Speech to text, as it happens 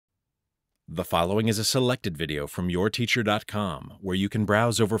The following is a selected video from yourteacher.com, where you can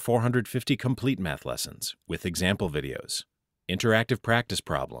browse over 450 complete math lessons with example videos, interactive practice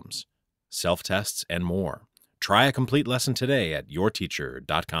problems, self-tests, and more. Try a complete lesson today at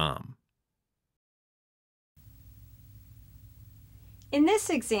yourteacher.com. In this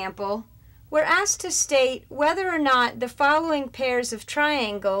example, we're asked to state whether or not the following pairs of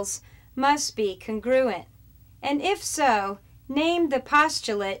triangles must be congruent, and if so, name the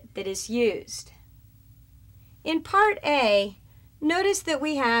postulate that is used. In Part A, notice that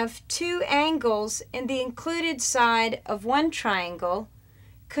we have two angles in the included side of one triangle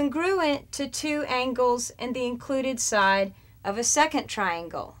congruent to two angles in the included side of a second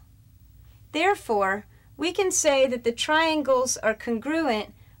triangle. Therefore, we can say that the triangles are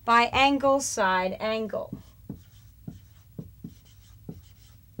congruent by angle, side, angle.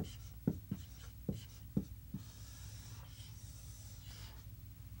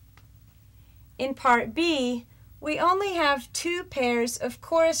 In Part B, we only have two pairs of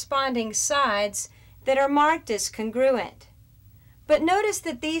corresponding sides that are marked as congruent. But notice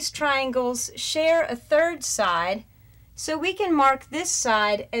that these triangles share a third side, so we can mark this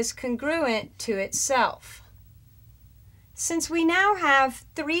side as congruent to itself. Since we now have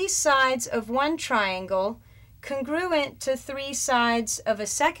three sides of one triangle congruent to three sides of a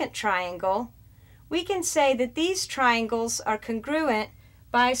second triangle, we can say that these triangles are congruent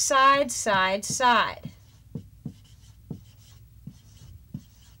by side, side, side.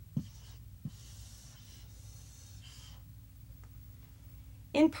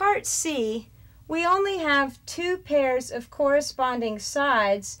 In Part C, we only have two pairs of corresponding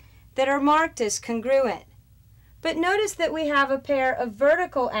sides that are marked as congruent. But notice that we have a pair of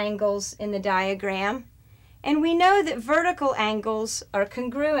vertical angles in the diagram, and we know that vertical angles are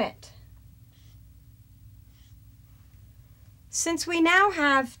congruent. Since we now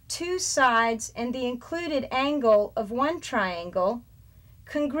have two sides and the included angle of one triangle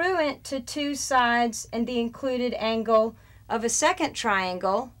congruent to two sides and the included angle of a second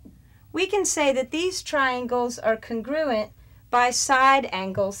triangle, we can say that these triangles are congruent by side,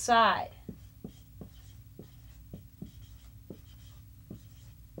 angle, side.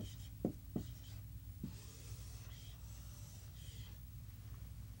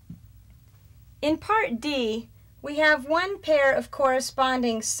 In Part D, we have one pair of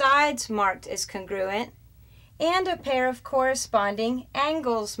corresponding sides marked as congruent and a pair of corresponding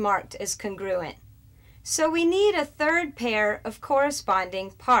angles marked as congruent. So we need a third pair of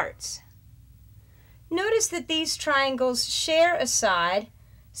corresponding parts. Notice that these triangles share a side,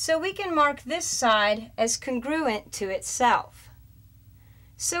 so we can mark this side as congruent to itself.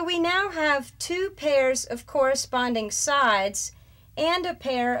 So we now have two pairs of corresponding sides and a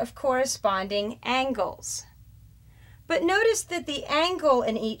pair of corresponding angles. But notice that the angle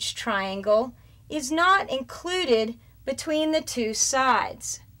in each triangle is not included between the two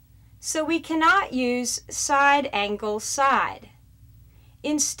sides. So we cannot use side, angle, side.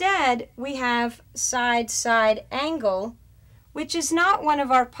 Instead, we have side, side, angle, which is not one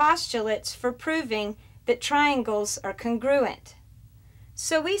of our postulates for proving that triangles are congruent.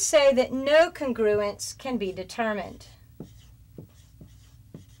 So we say that no congruence can be determined.